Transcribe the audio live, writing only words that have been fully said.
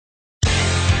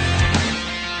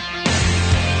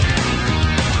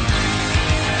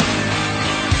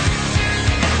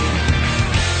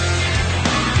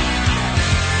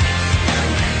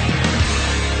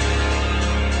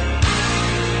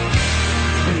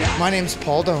My name's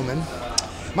Paul Doman.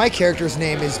 My character's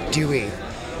name is Dewey.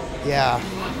 Yeah,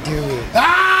 Dewey.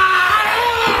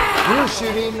 We were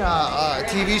shooting a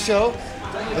TV show.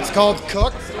 It's called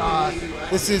Cooked.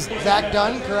 This is Zach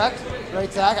Dunn, correct?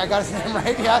 Right, Zach? I got his name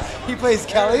right, yeah. He plays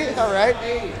Kelly, all right.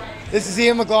 This is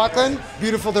Ian McLaughlin,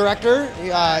 beautiful director.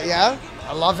 Yeah,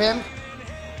 I love him.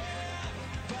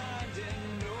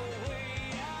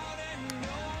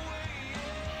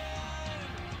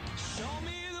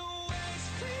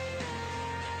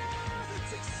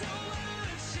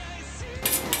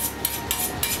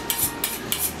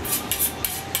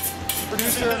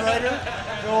 Producer and writer,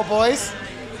 Joel Boyce,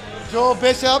 Joel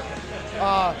Bishop,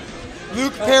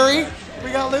 Luke Perry.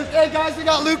 We got Luke. Hey guys, we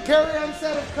got Luke Perry on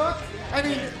set of Cooked. I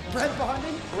mean, Brett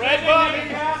Bonding. Brett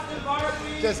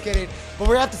Bonding. Just kidding. But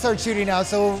we're have to start shooting now,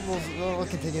 so we'll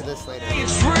continue this later.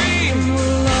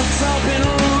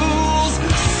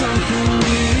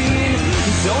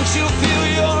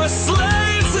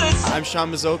 I'm Sean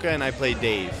Mazoka and I play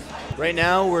Dave. Right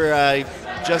now we're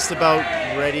just about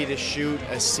ready to shoot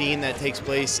a scene that takes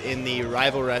place in the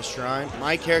rival restaurant.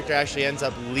 My character actually ends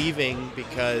up leaving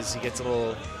because he gets a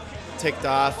little ticked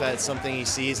off at something he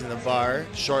sees in the bar.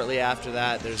 Shortly after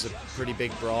that, there's a pretty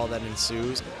big brawl that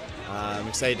ensues. I'm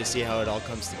excited to see how it all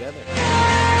comes together.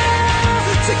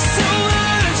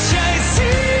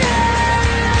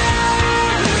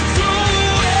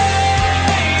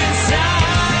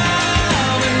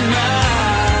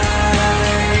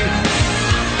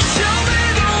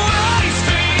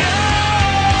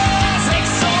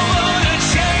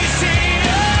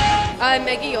 I'm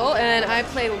Maggie Yule, and I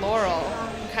play Laurel,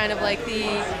 kind of like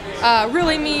the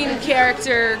really mean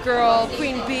character girl,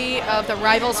 Queen Bee of the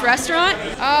Rivals restaurant.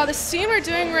 The scene we're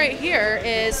doing right here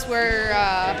is where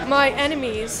my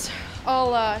enemies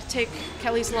all take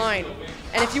Kelly's line.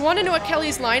 And if you want to know what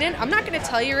Kelly's line is, I'm not going to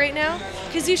tell you right now,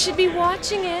 because you should be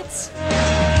watching it.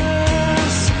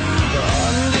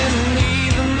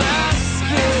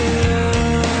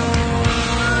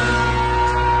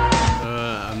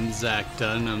 Zach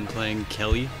Dunn. I'm playing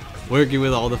Kelly. Working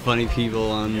with all the funny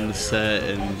people on the set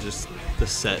and just the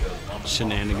set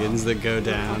shenanigans that go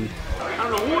down. I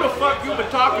don't know who the fuck you've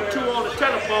been talking to on the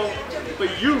telephone,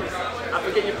 but you, I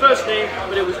forget your first name,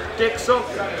 but it was Dick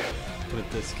something. With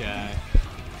this guy.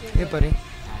 Hey, buddy.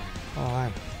 Oh,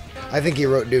 hi. I think he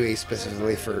wrote Dewey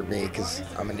specifically for me because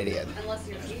I'm an idiot.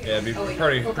 Yeah, it'd be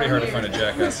pretty hard to find a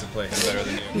jackass to play him better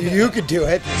than you. You could do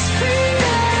it.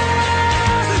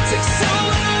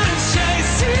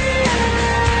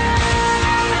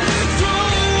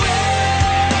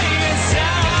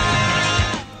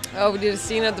 Oh, we did a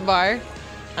scene at the bar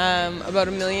about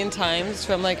 1 million times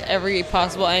from like every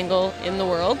possible angle in the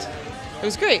world. It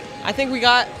was great. I think we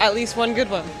got at least one good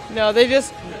one. No, they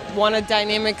just want a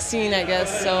dynamic scene, I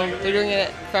guess, so they're doing it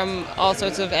from all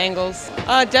sorts of angles.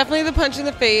 Definitely the punch in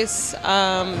the face.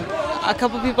 A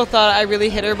couple people thought I really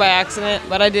hit her by accident,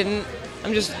 but I didn't.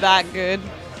 I'm just that good.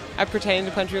 I pretend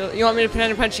to punch you. You want me to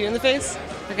pretend to punch you in the face?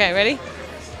 Okay, ready?